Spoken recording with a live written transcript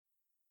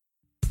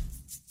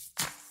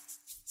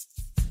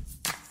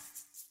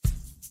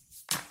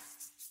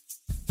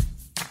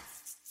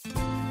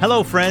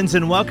Hello, friends,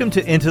 and welcome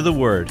to Into the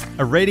Word,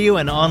 a radio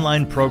and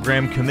online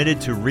program committed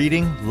to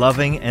reading,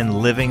 loving, and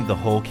living the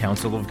whole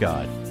counsel of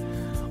God.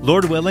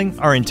 Lord willing,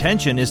 our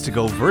intention is to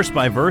go verse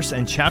by verse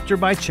and chapter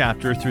by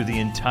chapter through the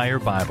entire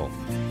Bible.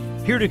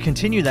 Here to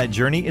continue that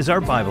journey is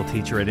our Bible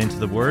teacher at Into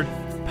the Word,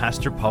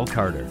 Pastor Paul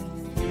Carter.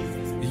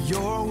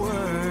 Your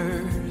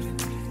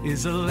word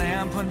is a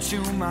lamp unto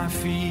my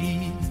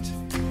feet.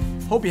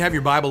 Hope you have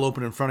your Bible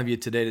open in front of you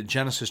today to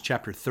Genesis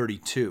chapter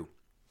 32.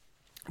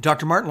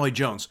 Dr. Martin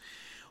Lloyd-Jones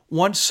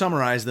once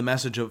summarized the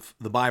message of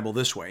the Bible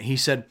this way. He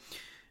said,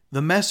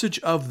 "The message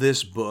of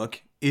this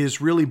book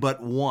is really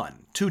but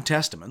one, two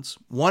testaments,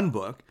 one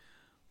book,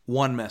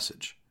 one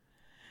message.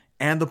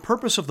 And the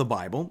purpose of the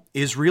Bible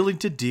is really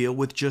to deal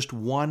with just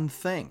one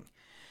thing.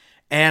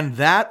 And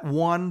that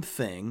one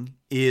thing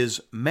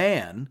is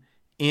man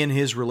in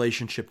his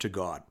relationship to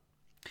God."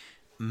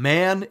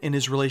 Man in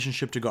his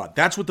relationship to God.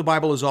 That's what the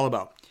Bible is all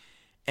about.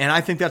 And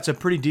I think that's a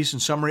pretty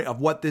decent summary of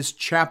what this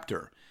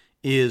chapter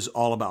is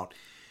all about.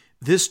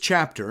 This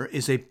chapter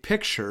is a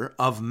picture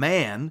of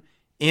man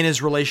in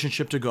his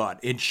relationship to God.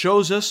 It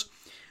shows us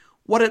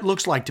what it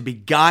looks like to be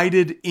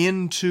guided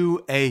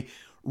into a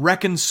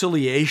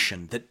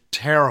reconciliation that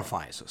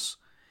terrifies us.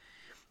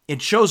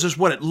 It shows us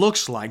what it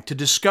looks like to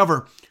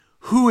discover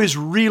who is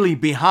really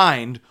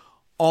behind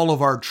all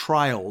of our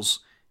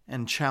trials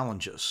and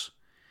challenges.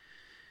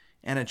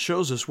 And it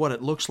shows us what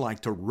it looks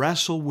like to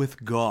wrestle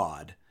with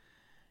God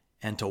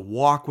and to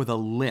walk with a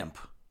limp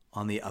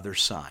on the other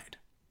side.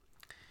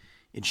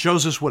 It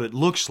shows us what it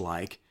looks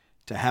like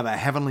to have a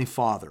heavenly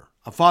Father,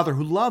 a Father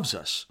who loves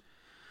us,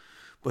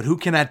 but who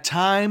can at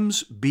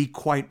times be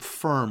quite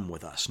firm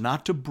with us,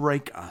 not to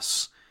break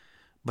us,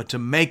 but to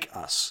make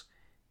us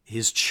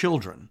His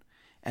children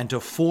and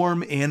to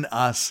form in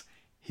us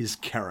His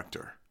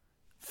character.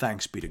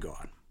 Thanks be to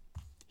God.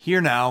 Hear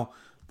now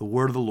the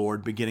word of the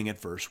Lord beginning at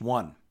verse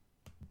 1.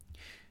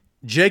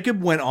 Jacob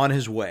went on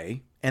his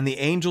way, and the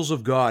angels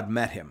of God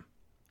met him.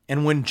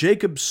 And when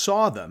Jacob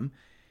saw them,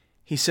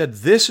 he said,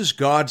 "This is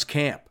God's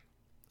camp."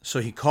 So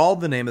he called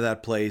the name of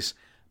that place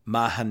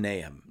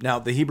Mahanaim. Now,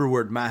 the Hebrew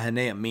word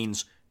Mahanaim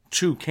means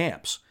two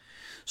camps.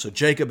 So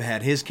Jacob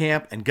had his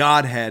camp, and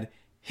God had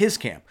his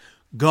camp.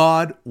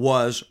 God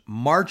was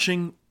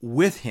marching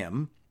with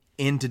him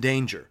into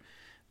danger.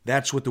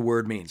 That's what the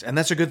word means. And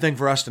that's a good thing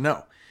for us to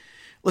know.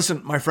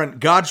 Listen, my friend,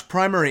 God's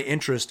primary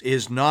interest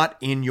is not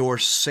in your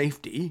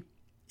safety.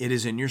 It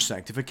is in your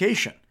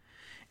sanctification.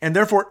 And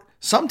therefore,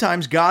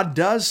 sometimes God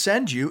does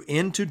send you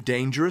into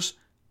dangerous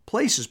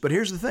places. But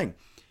here's the thing.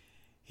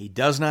 He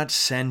does not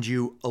send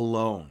you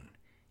alone.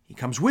 He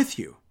comes with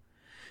you.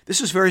 This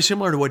is very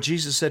similar to what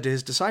Jesus said to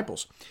his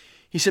disciples.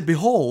 He said,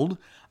 "Behold,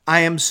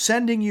 I am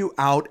sending you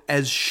out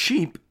as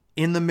sheep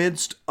in the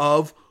midst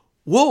of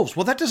wolves."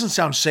 Well, that doesn't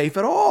sound safe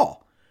at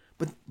all.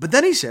 But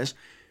then he says,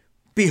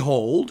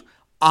 "Behold,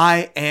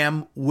 I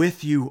am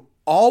with you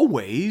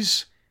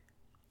always,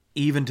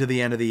 even to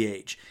the end of the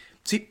age."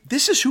 See,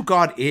 this is who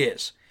God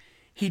is.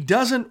 He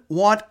doesn't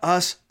want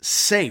us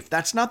safe.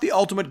 That's not the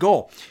ultimate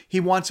goal. He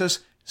wants us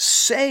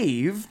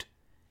saved,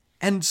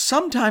 and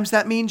sometimes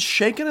that means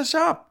shaking us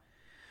up.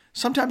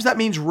 Sometimes that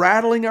means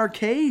rattling our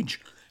cage.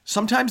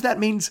 Sometimes that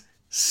means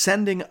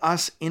sending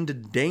us into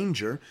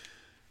danger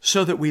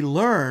so that we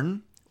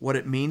learn what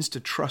it means to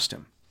trust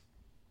him.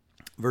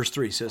 Verse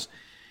 3 says,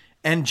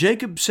 "And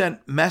Jacob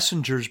sent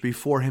messengers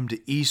before him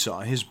to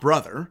Esau, his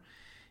brother,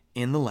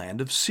 in the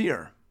land of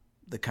Seir,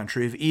 the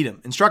country of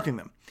Edom, instructing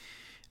them,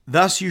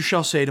 'Thus you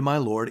shall say to my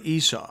lord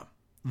Esau,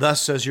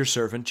 thus says your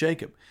servant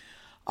Jacob,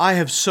 I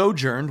have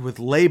sojourned with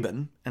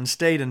Laban and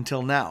stayed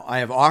until now. I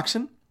have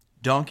oxen,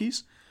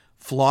 donkeys,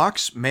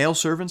 flocks, male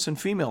servants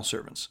and female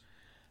servants.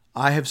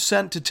 I have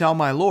sent to tell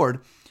my lord,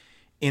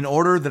 in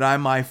order that I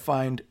might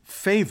find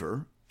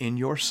favor in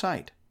your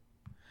sight.'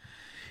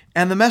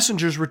 And the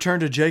messengers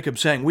returned to Jacob,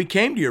 saying, 'We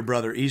came to your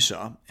brother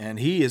Esau, and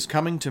he is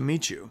coming to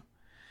meet you.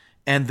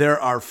 And there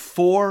are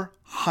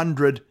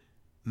 400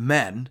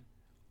 men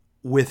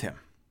with him.'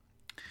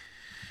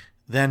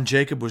 Then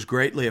Jacob was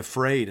greatly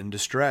afraid and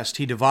distressed.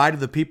 He divided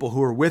the people who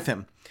were with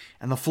him,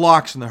 and the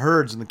flocks and the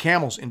herds and the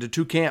camels into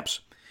two camps,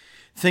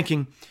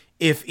 thinking,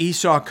 if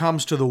Esau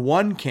comes to the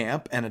one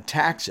camp and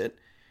attacks it,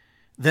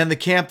 then the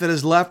camp that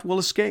is left will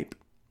escape.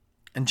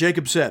 And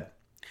Jacob said,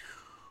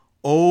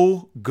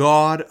 'O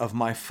God of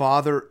my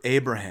father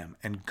Abraham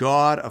and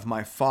God of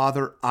my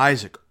father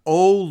Isaac,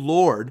 O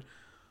Lord,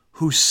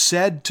 who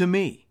said to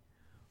me,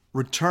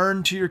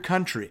 return to your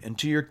country and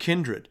to your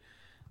kindred,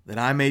 that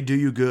I may do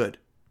you good.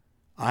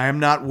 I am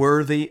not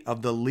worthy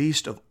of the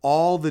least of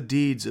all the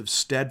deeds of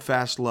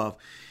steadfast love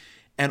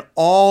and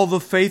all the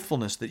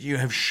faithfulness that you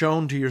have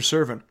shown to your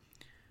servant.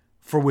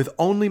 For with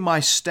only my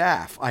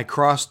staff I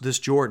crossed this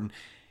Jordan,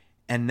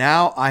 and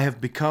now I have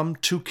become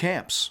two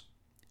camps.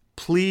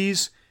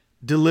 Please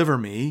deliver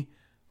me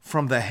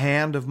from the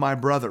hand of my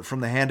brother, from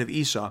the hand of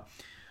Esau,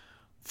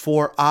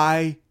 for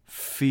I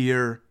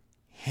fear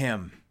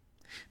him,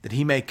 that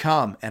he may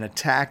come and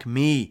attack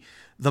me,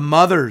 the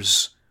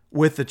mothers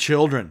with the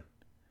children.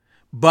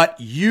 But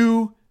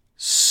you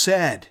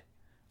said,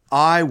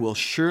 I will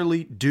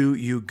surely do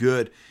you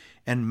good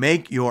and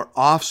make your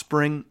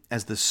offspring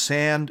as the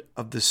sand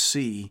of the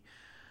sea,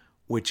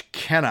 which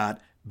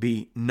cannot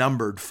be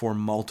numbered for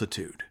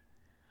multitude.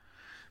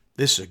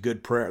 This is a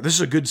good prayer. This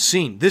is a good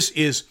scene. This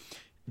is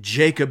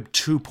Jacob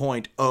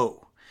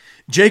 2.0.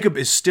 Jacob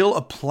is still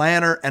a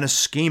planner and a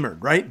schemer,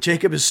 right?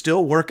 Jacob is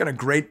still working a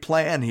great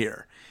plan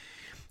here.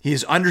 He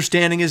is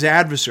understanding his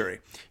adversary.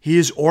 He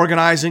is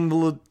organizing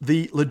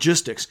the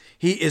logistics.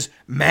 He is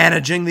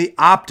managing the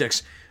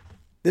optics.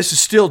 This is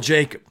still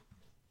Jacob,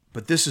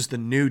 but this is the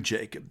new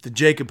Jacob, the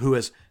Jacob who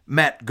has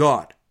met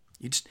God.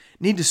 You just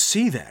need to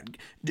see that.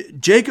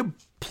 Jacob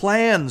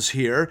plans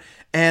here,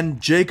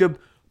 and Jacob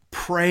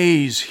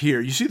prays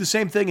here. You see the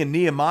same thing in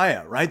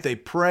Nehemiah, right? They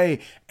pray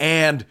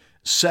and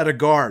set a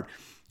guard.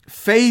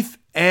 Faith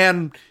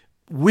and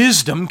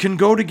wisdom can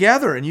go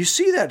together, and you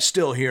see that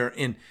still here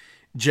in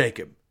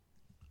Jacob.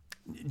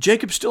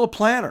 Jacob's still a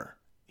planner.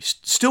 He's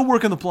still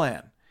working the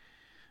plan.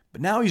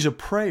 But now he's a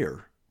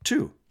prayer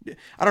too.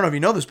 I don't know if you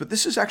know this, but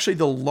this is actually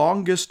the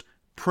longest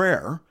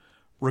prayer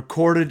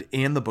recorded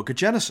in the book of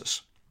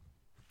Genesis.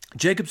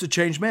 Jacob's a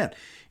changed man.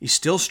 He's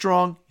still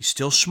strong. He's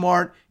still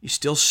smart. He's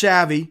still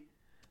savvy.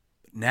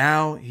 But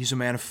now he's a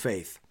man of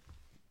faith.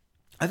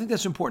 I think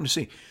that's important to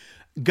see.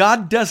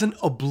 God doesn't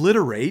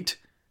obliterate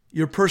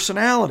your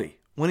personality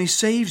when he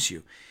saves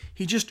you.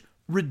 He just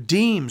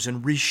redeems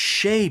and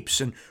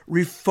reshapes and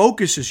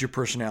refocuses your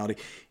personality.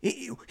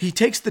 He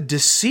takes the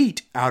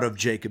deceit out of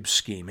Jacob's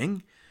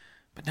scheming,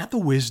 but not the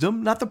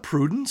wisdom, not the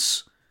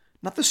prudence,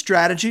 not the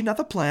strategy, not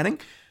the planning.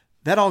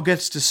 That all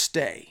gets to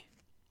stay.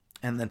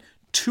 And then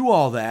to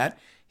all that,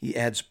 he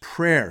adds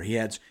prayer, he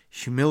adds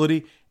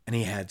humility, and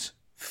he adds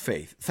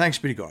faith. Thanks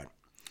be to God.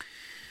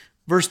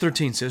 Verse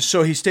 13 says,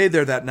 So he stayed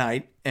there that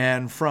night,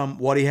 and from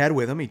what he had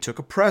with him, he took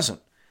a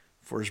present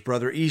for his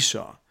brother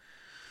Esau.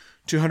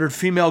 200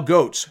 female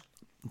goats,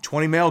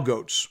 20 male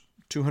goats,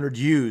 200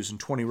 ewes and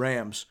 20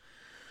 rams,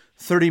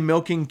 30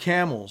 milking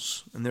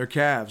camels and their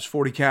calves,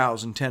 40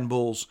 cows and 10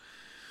 bulls,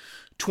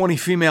 20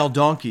 female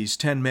donkeys,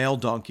 10 male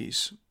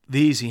donkeys.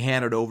 These he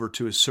handed over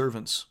to his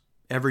servants,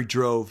 every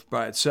drove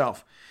by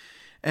itself,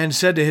 and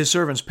said to his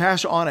servants,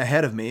 Pass on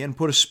ahead of me and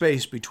put a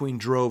space between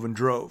drove and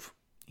drove.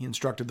 He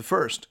instructed the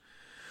first.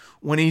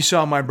 When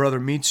Esau, my brother,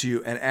 meets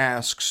you and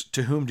asks,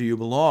 To whom do you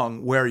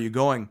belong? Where are you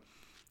going?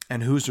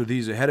 And whose are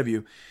these ahead of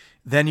you?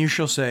 Then you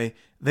shall say,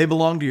 They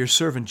belong to your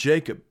servant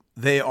Jacob.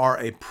 They are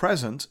a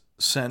present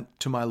sent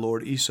to my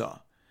lord Esau.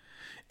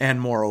 And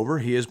moreover,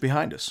 he is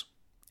behind us.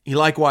 He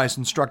likewise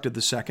instructed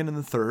the second and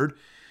the third,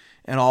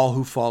 and all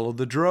who followed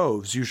the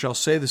droves. You shall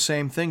say the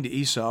same thing to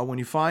Esau when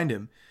you find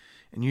him.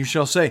 And you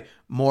shall say,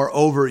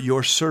 Moreover,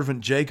 your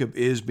servant Jacob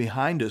is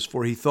behind us,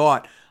 for he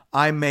thought,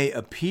 I may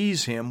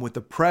appease him with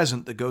the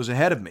present that goes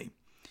ahead of me.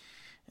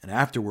 And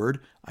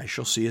afterward I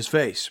shall see his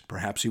face.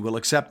 Perhaps he will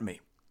accept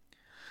me.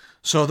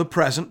 So the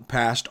present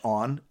passed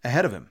on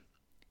ahead of him,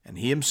 and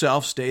he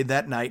himself stayed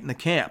that night in the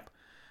camp.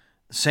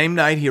 The same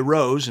night he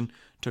arose and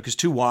took his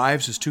 2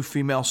 wives, his 2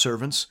 female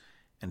servants,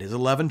 and his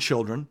 11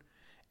 children,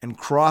 and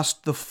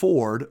crossed the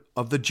ford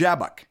of the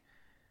Jabbok.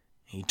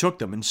 He took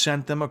them and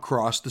sent them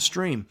across the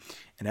stream,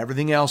 and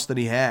everything else that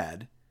he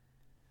had.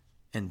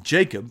 And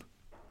Jacob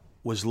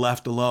was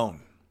left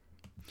alone.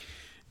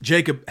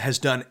 Jacob has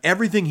done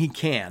everything he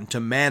can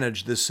to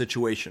manage this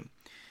situation.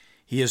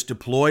 He has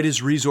deployed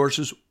his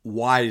resources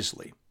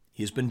wisely.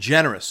 He has been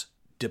generous,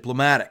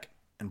 diplomatic,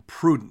 and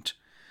prudent.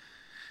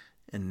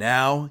 And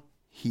now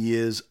he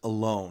is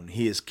alone.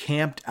 He is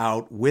camped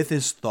out with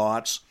his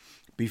thoughts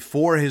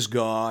before his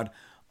God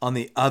on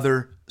the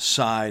other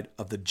side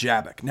of the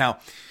Jabbok. Now,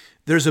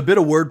 there's a bit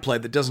of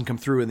wordplay that doesn't come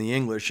through in the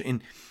English.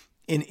 In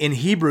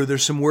Hebrew,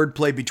 there's some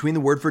wordplay between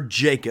the word for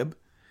Jacob,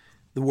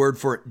 the word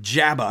for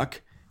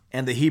Jabbok,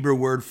 and the Hebrew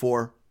word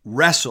for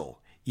wrestle,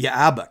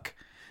 Ya'abak.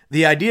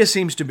 The idea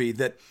seems to be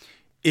that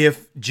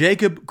if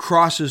Jacob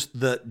crosses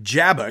the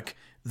Jabbok,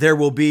 there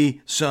will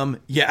be some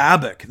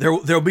Ya'abak. There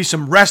will be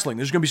some wrestling.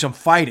 There's going to be some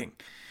fighting.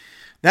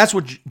 That's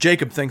what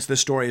Jacob thinks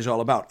this story is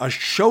all about. A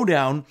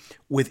showdown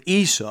with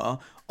Esau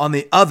on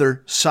the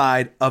other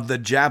side of the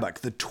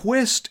Jabbok. The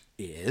twist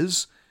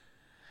is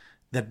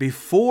that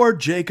before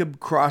Jacob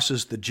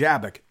crosses the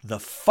Jabbok, the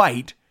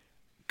fight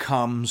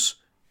comes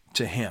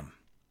to him.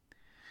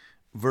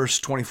 Verse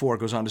 24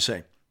 goes on to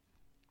say,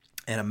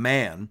 And a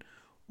man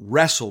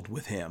wrestled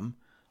with him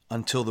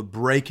until the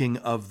breaking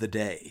of the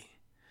day.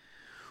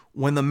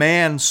 When the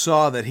man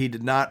saw that he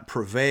did not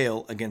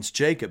prevail against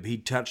Jacob, he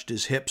touched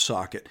his hip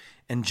socket,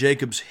 and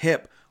Jacob's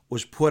hip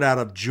was put out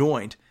of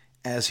joint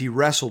as he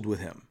wrestled with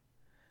him.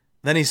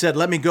 Then he said,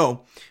 Let me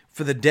go,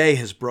 for the day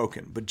has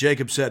broken. But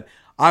Jacob said,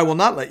 I will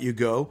not let you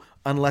go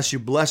unless you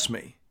bless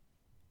me.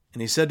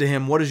 And he said to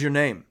him, What is your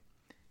name?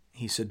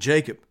 He said,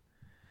 Jacob.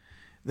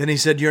 Then he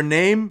said, Your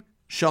name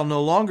shall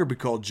no longer be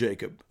called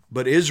Jacob,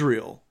 but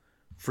Israel,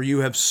 for you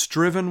have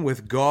striven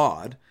with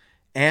God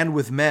and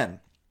with men,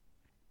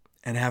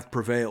 and have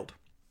prevailed.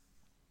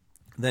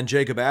 Then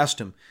Jacob asked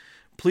him,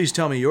 Please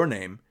tell me your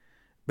name.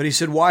 But he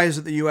said, Why is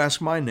it that you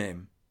ask my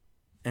name?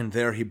 And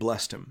there he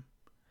blessed him.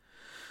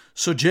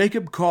 So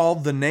Jacob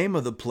called the name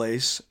of the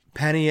place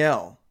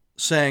Peniel,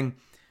 saying,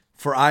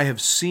 For I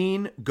have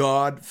seen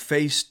God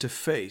face to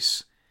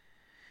face,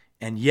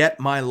 and yet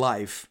my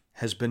life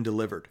has been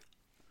delivered.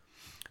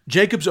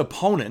 Jacob's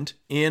opponent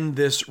in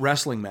this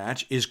wrestling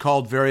match is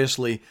called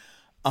variously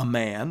a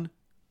man,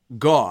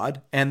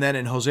 God, and then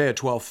in Hosea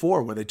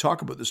 12:4, where they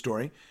talk about the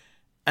story,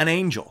 an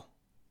angel.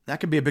 That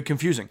can be a bit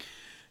confusing.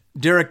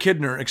 Derek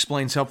Kidner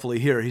explains helpfully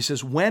here. He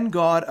says, when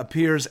God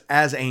appears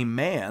as a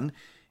man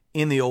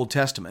in the Old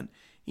Testament,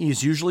 he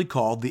is usually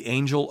called the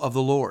angel of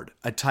the Lord,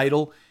 a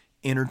title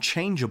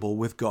interchangeable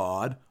with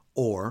God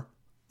or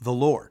the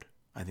Lord.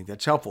 I think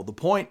that's helpful. The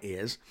point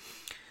is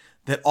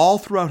that all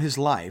throughout his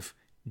life,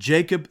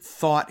 Jacob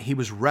thought he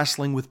was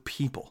wrestling with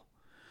people.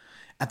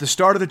 At the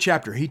start of the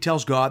chapter, he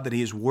tells God that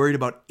he is worried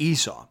about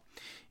Esau.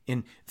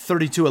 In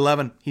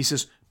 32:11, he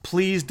says,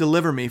 Please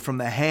deliver me from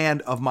the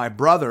hand of my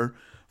brother,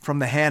 from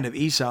the hand of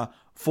Esau,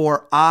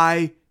 for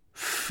I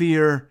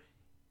fear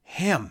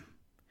him.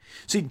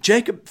 See,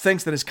 Jacob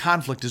thinks that his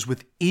conflict is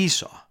with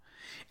Esau.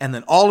 And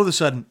then all of a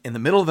sudden, in the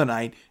middle of the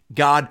night,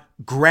 God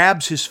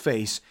grabs his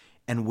face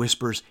and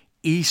whispers,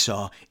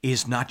 Esau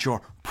is not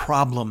your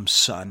problem,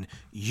 son.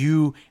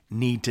 You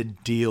need to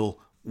deal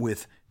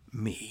with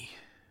me.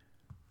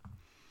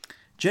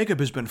 Jacob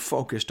has been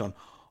focused on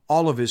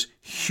all of his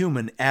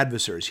human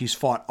adversaries. He's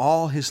fought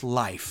all his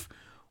life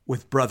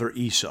with brother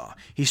Esau.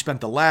 He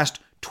spent the last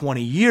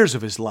 20 years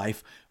of his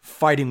life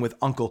fighting with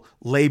Uncle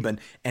Laban.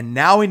 And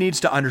now he needs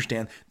to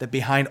understand that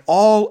behind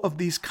all of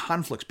these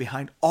conflicts,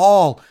 behind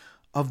all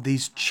of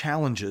these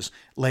challenges,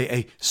 lay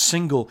a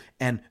single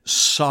and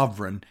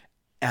sovereign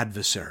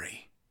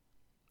adversary.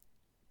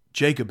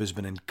 Jacob has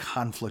been in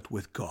conflict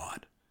with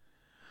God.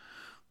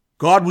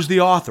 God was the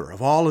author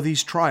of all of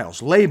these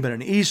trials. Laban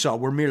and Esau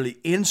were merely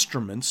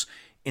instruments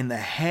in the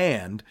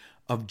hand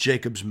of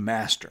Jacob's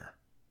master.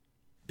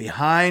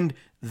 Behind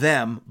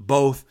them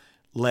both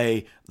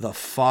lay the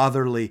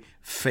fatherly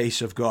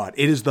face of God.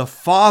 It is the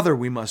Father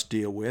we must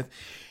deal with,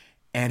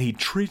 and he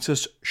treats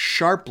us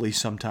sharply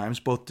sometimes,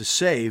 both to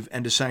save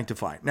and to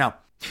sanctify. Now,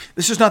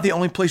 this is not the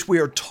only place we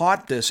are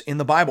taught this in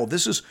the Bible.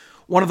 This is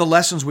one of the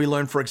lessons we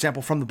learn, for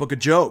example, from the book of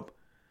Job.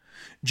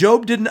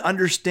 Job didn't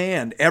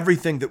understand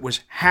everything that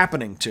was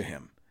happening to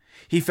him.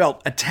 He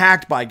felt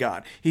attacked by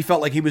God. He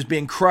felt like he was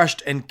being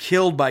crushed and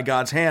killed by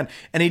God's hand.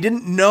 And he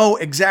didn't know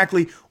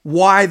exactly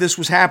why this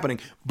was happening,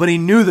 but he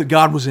knew that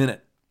God was in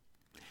it.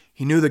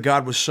 He knew that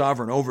God was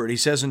sovereign over it. He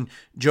says in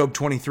Job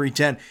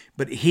 23:10,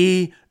 but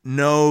he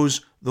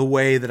knows the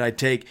way that I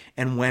take,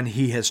 and when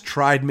he has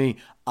tried me,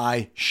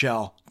 I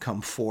shall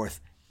come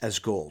forth as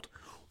gold.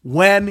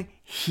 When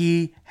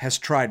he has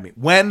tried me,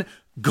 when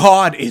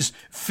God is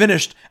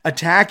finished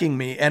attacking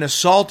me and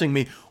assaulting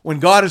me, when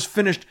God is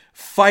finished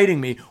fighting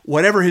me,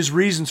 whatever his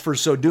reasons for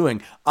so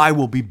doing, I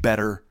will be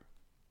better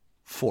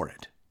for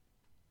it.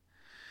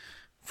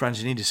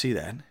 Friends, you need to see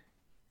that.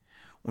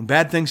 When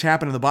bad things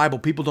happen in the Bible,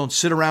 people don't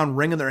sit around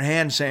wringing their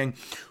hands saying,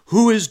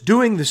 who is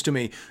doing this to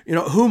me?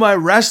 Who am I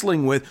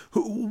wrestling with?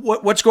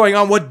 What's going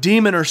on? What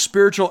demon or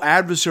spiritual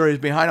adversary is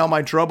behind all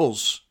my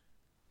troubles?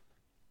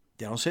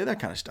 They don't say that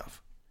kind of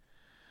stuff.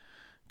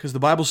 Because the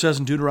Bible says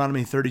in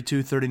Deuteronomy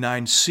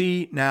 32:39,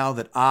 see now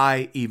that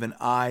I, even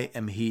I,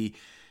 am he.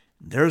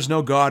 There is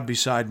no God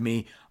beside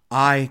me.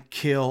 I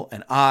kill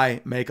and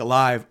I make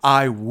alive.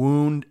 I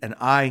wound and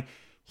I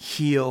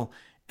heal,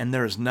 and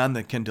there is none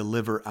that can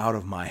deliver out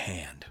of my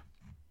hand.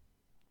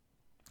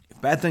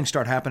 If bad things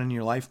start happening in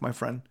your life, my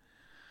friend,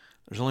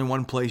 there's only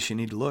one place you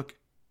need to look.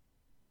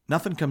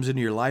 Nothing comes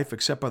into your life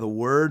except by the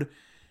word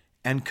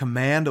and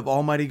command of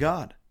Almighty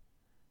God.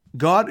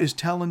 God is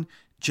telling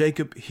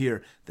Jacob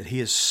here that he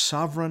is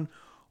sovereign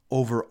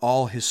over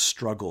all his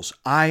struggles.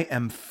 I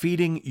am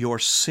feeding your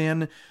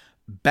sin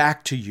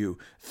back to you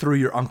through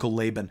your uncle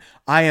Laban.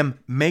 I am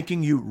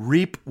making you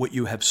reap what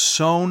you have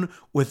sown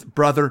with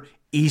brother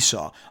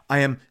Esau. I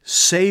am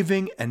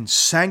saving and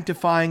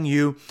sanctifying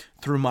you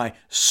through my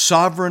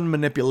sovereign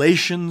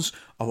manipulations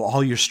of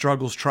all your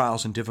struggles,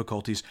 trials, and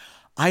difficulties.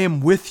 I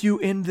am with you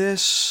in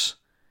this,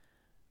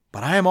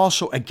 but I am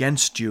also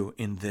against you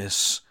in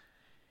this.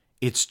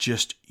 It's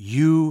just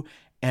you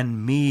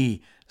and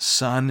me,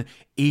 son.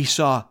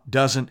 Esau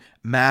doesn't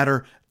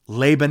matter.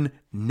 Laban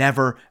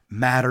never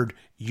mattered.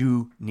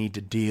 You need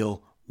to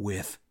deal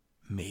with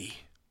me.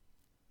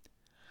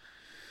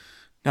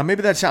 Now,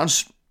 maybe that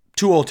sounds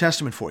too Old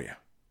Testament for you,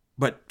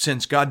 but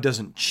since God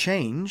doesn't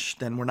change,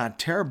 then we're not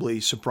terribly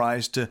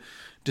surprised to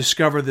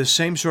discover this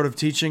same sort of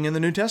teaching in the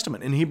New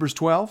Testament. In Hebrews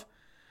 12,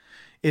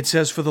 it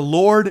says, for the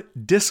Lord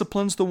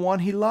disciplines the one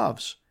he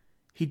loves.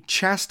 He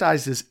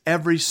chastises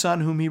every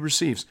son whom he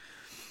receives.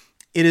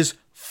 It is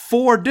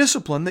for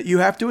discipline that you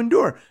have to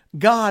endure.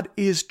 God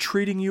is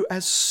treating you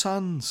as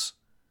sons.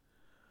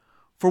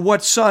 For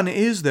what son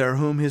is there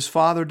whom his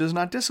father does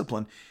not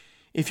discipline?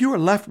 If you are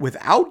left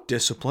without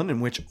discipline, in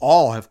which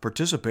all have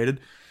participated,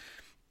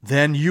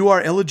 then you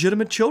are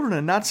illegitimate children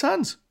and not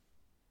sons.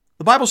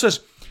 The Bible says,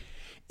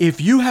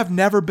 if you have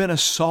never been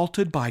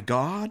assaulted by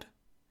God,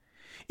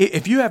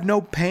 If you have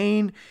no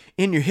pain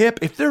in your hip,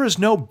 if there is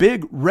no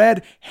big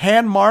red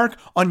hand mark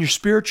on your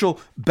spiritual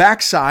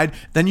backside,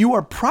 then you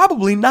are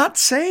probably not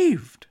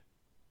saved.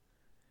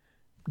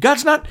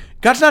 God's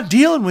not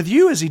dealing with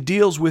you as he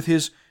deals with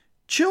his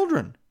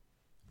children.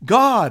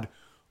 God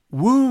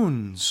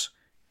wounds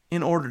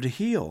in order to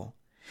heal.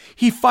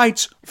 He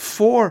fights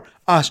for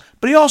us,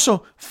 but he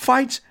also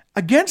fights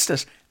against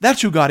us.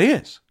 That's who God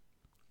is.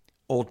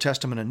 Old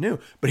Testament and New.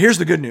 But here's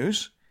the good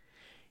news.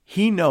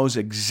 He knows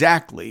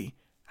exactly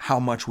how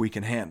much we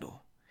can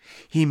handle.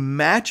 He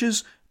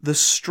matches the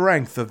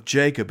strength of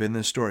Jacob in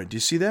this story. Do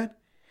you see that?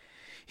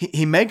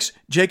 He makes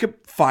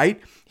Jacob fight.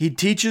 He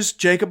teaches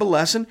Jacob a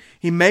lesson.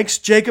 He makes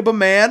Jacob a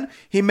man.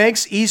 He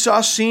makes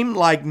Esau seem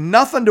like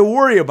nothing to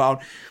worry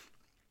about.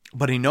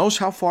 But he knows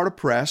how far to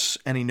press,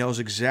 and he knows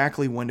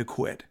exactly when to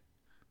quit.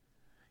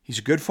 He's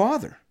a good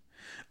father.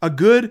 A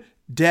good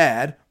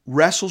dad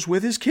wrestles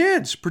with his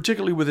kids,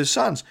 particularly with his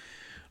sons.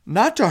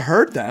 Not to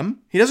hurt them.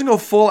 He doesn't go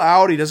full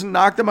out. He doesn't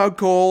knock them out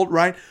cold,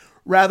 right?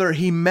 Rather,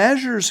 he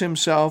measures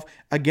himself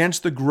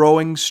against the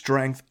growing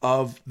strength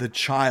of the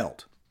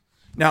child.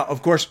 Now,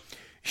 of course,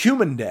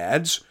 human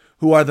dads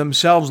who are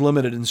themselves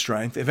limited in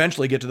strength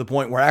eventually get to the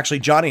point where actually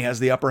Johnny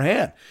has the upper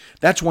hand.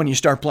 That's when you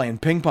start playing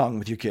ping pong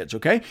with your kids,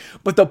 okay?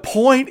 But the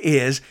point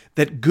is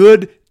that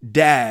good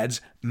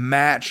dads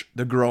match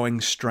the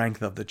growing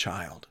strength of the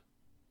child.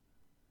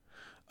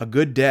 A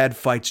good dad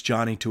fights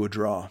Johnny to a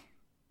draw.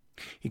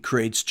 He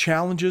creates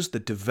challenges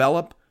that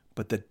develop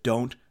but that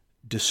don't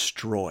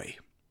destroy.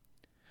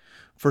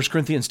 1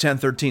 Corinthians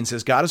 10:13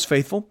 says, God is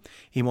faithful.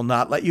 He will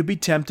not let you be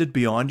tempted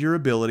beyond your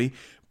ability,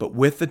 but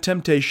with the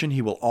temptation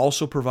he will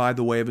also provide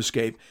the way of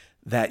escape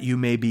that you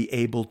may be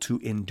able to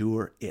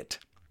endure it.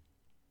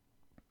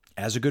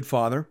 As a good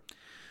father,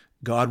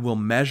 God will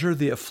measure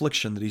the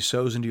affliction that he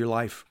sows into your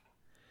life,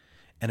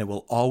 and it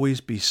will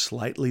always be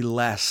slightly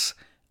less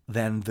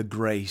than the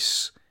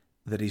grace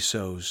that he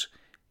sows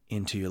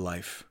into your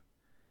life.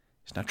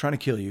 He's not trying to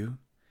kill you.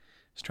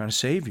 He's trying to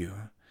save you,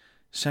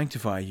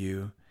 sanctify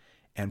you,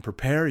 and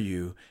prepare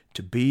you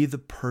to be the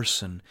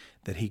person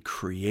that he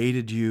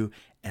created you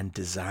and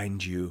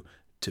designed you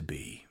to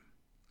be.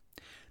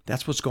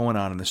 That's what's going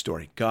on in the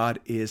story. God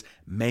is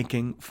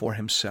making for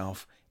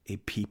himself a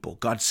people.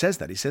 God says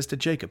that. He says to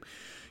Jacob,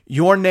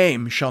 your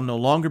name shall no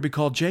longer be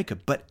called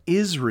Jacob, but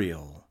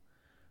Israel.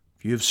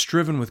 You have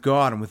striven with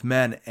God and with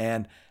men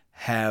and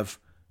have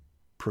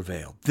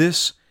prevailed.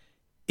 This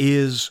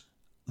is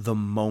the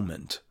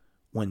moment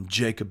when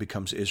Jacob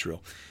becomes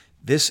Israel.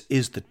 This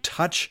is the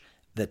touch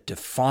that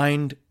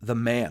defined the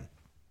man.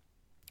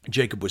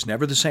 Jacob was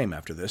never the same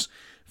after this.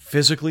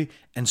 Physically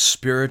and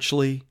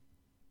spiritually,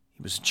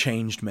 he was a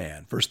changed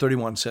man. Verse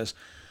 31 says,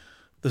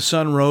 the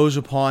sun rose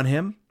upon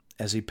him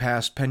as he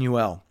passed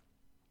Penuel,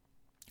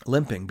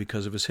 limping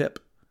because of his hip.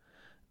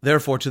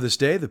 Therefore, to this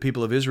day, the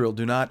people of Israel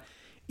do not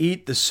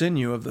eat the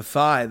sinew of the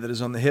thigh that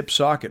is on the hip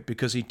socket,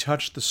 because he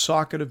touched the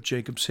socket of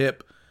Jacob's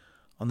hip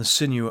on the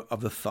sinew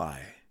of the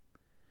thigh.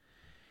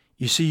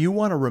 You see, you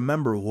want to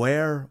remember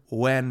where,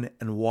 when,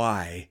 and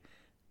why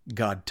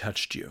God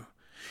touched you.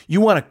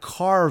 You want to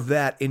carve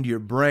that into your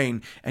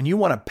brain, and you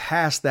want to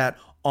pass that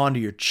on to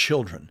your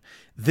children.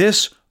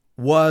 This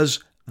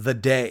was the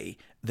day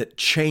that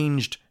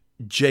changed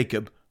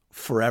Jacob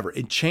forever.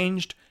 It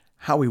changed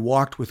how he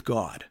walked with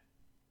God.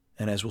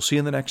 And as we'll see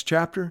in the next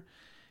chapter,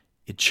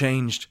 it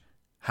changed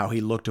how he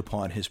looked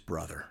upon his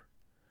brother.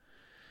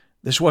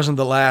 This wasn't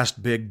the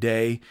last big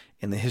day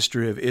in the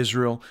history of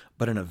Israel,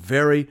 but in a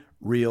very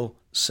real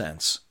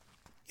sense,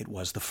 it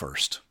was the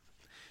first.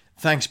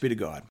 Thanks be to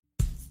God.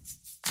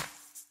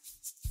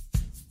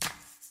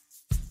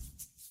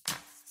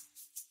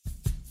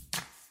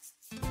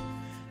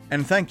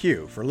 And thank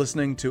you for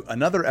listening to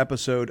another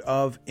episode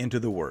of Into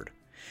the Word.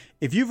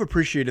 If you've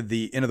appreciated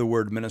the Into the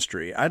Word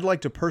ministry, I'd like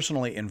to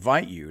personally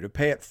invite you to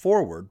pay it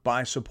forward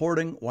by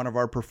supporting one of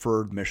our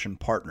preferred mission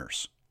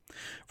partners.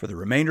 For the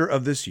remainder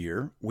of this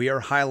year, we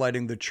are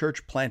highlighting the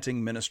church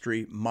planting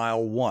ministry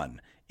Mile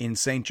 1 in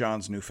St.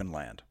 John's,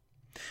 Newfoundland.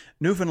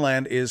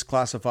 Newfoundland is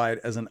classified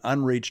as an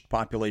unreached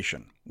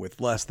population,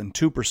 with less than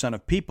 2%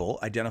 of people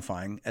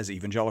identifying as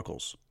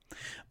evangelicals.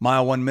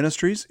 Mile 1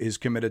 Ministries is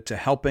committed to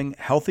helping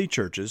healthy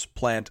churches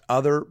plant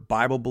other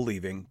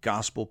Bible-believing,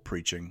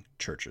 gospel-preaching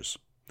churches.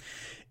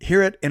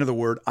 Here at Into the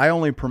Word, I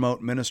only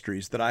promote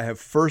ministries that I have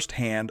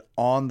firsthand,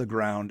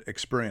 on-the-ground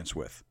experience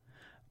with.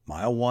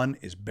 Mile 1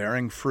 is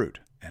bearing fruit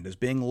and is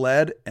being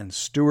led and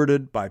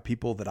stewarded by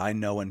people that I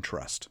know and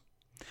trust.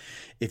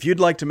 If you'd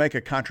like to make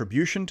a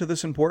contribution to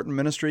this important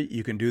ministry,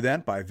 you can do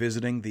that by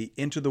visiting the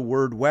Into the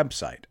Word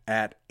website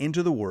at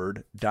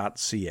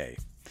intotheword.ca.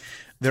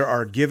 There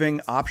are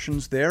giving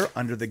options there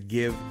under the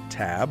Give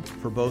tab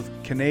for both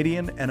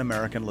Canadian and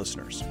American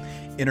listeners.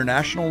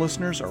 International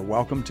listeners are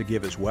welcome to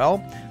give as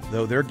well,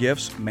 though their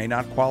gifts may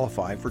not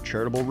qualify for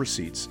charitable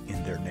receipts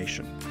in their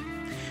nation.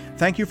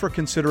 Thank you for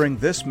considering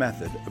this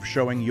method of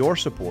showing your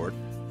support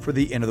for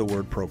the Into the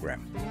Word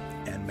program.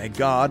 And may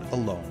God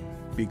alone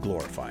be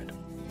glorified.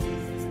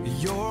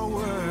 Your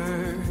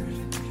word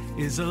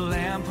is a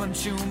lamp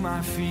unto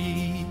my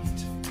feet